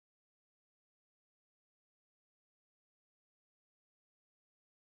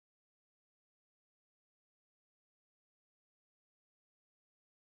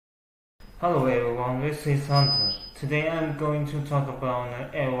Hello everyone, this is Hunter. Today I'm going to talk about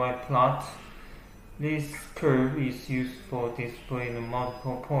an LY plot. This curve is used for displaying the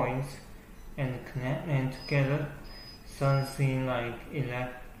multiple points and connect them together. Something like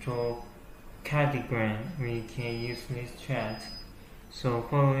electrocardiogram, we can use this chart. So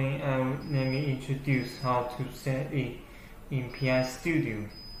following, let me introduce how to set it in PI Studio.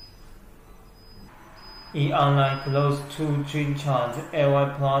 Unlike those two tree charts,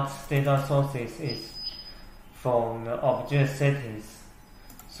 LY plot's data sources is from the object settings,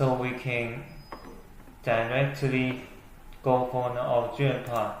 so we can directly go for the object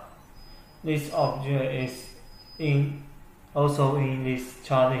part. This object is also in this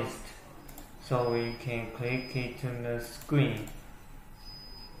chart list, so we can click it to the screen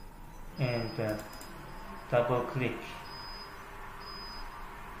and double click.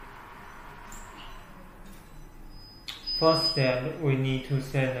 First step, we need to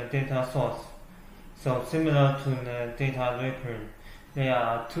set the data source. So similar to the data record, there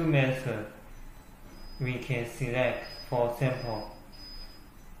are two methods we can select for sample.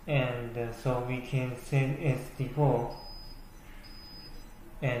 And so we can set as default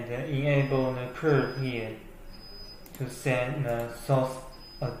and enable the curve here to set the source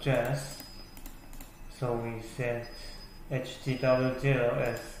address. So we set HTW0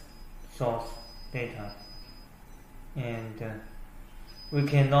 as source data. And we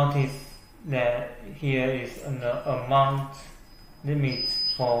can notice that here is an amount limit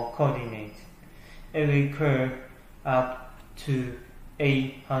for coordinate. Every curve up to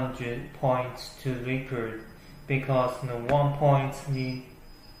 800 points to record, because the 1 point need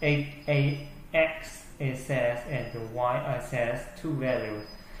 8 x-axis and the y-axis two values.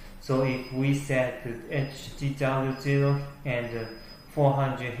 So if we set the HTW0 and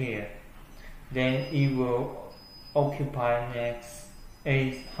 400 here, then it will occupy next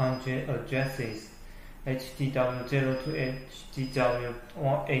 800 addresses, HTW0 to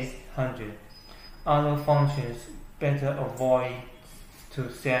HTW800. Other functions better avoid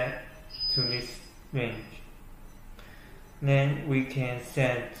to set to this range. Then we can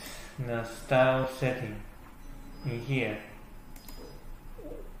set the style setting in here.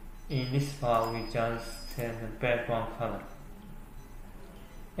 In this part, we just set the background color.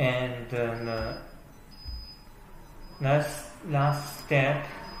 And the last step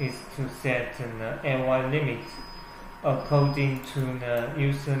is to set the LY limit according to the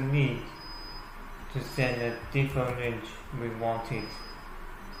user need to set the different range we wanted.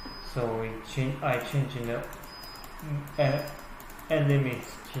 So I change the L limit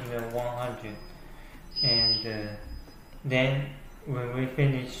to the 100, and then when we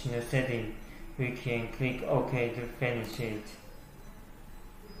finish the setting, we can click OK to finish it.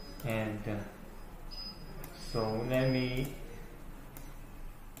 And so let me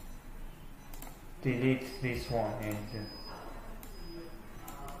delete this one and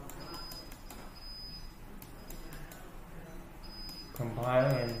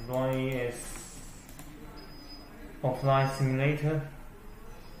compile and run it as offline simulator.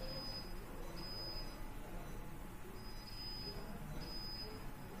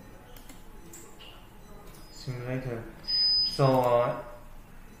 So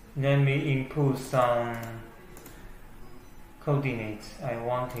let me input some coordinates I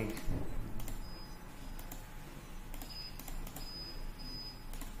wanted.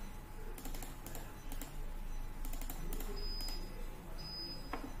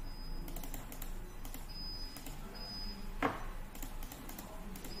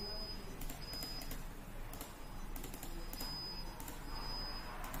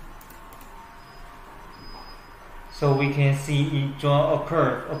 So we can see it draw a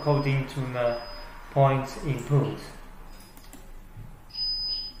curve according to the points input.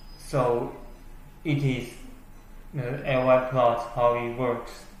 So it is the LY plot, how it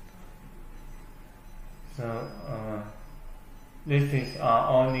works. So this is our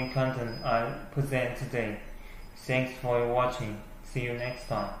only content I present today. Thanks for watching. See you next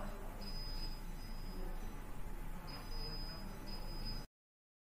time.